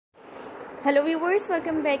Hello viewers,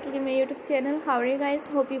 welcome back again my YouTube channel. How are you guys?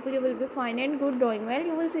 Hope you will be fine and good, doing well.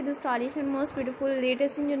 You will see the stylish and most beautiful,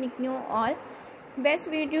 latest and unique new all best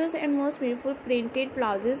videos and most beautiful printed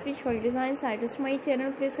blouses with short designs items to my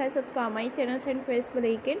channel. Please guys subscribe my channel and press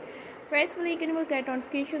bell icon. Press bell icon, you will get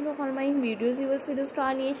notifications of all my videos. You will see the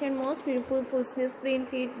stylish and most beautiful full sleeves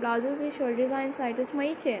printed blouses with short designs items to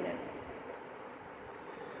my channel.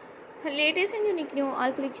 Latest and unique new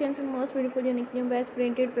all collections and most beautiful unique new best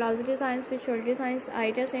printed blouse designs with short designs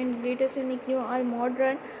items and latest unique new all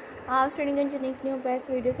modern outstanding and unique new best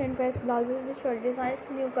videos and best blouses with short designs,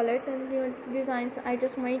 new colors and new designs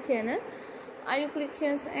items my channel. All new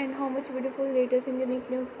collections and how much beautiful latest and unique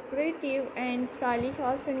new creative and stylish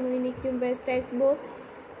outstanding unique new best textbook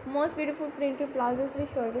most beautiful printed blouses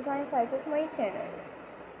with short designs items my channel.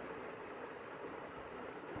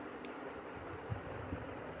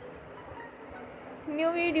 New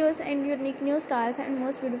videos and unique new styles and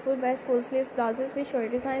most beautiful best full sleeves blouses with short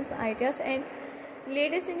designs ideas and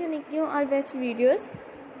latest and unique new all best videos.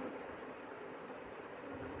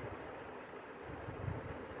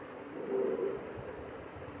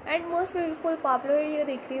 And most beautiful popular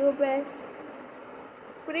unique new best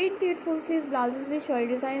printed full sleeves blouses with short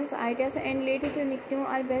designs ideas and latest unique new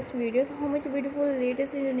all best videos. How much beautiful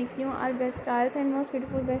latest and unique new all best styles and most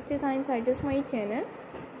beautiful best designs ideas my channel.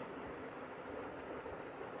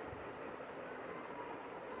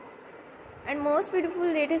 And most beautiful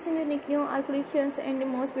latest and unique new all collections and the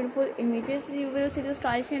most beautiful images. You will see the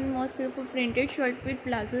stylish and most beautiful printed shirt with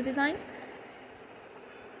blouse design,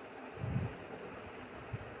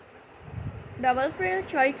 double frill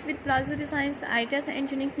shirts with blouse designs items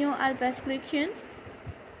and unique new all best collections.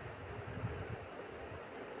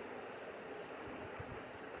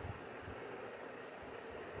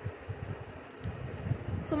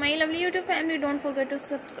 So my lovely YouTube family, don't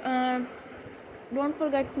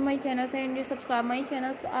forget my channels and you subscribe my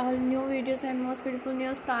channels. All new videos and most beautiful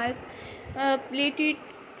new styles, plated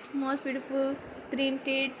most beautiful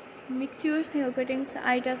printed mixtures, hair cuttings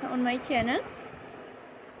items on my channel.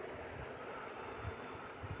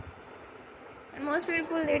 And most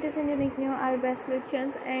beautiful latest and unique new all best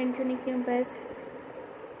collections and unique new best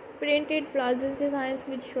printed blouses designs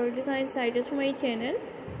with short designs items to my channel.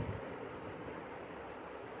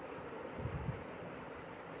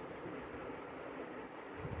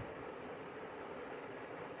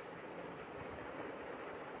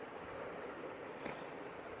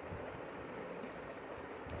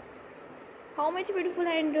 How much beautiful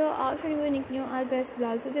and outstanding unique new all best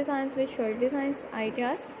blouse designs with short designs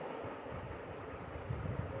ideas.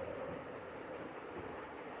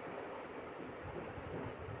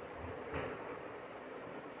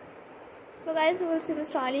 So guys, you will see the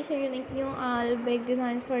stylish and unique new all big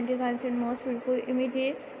designs for designs and most beautiful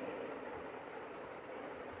images.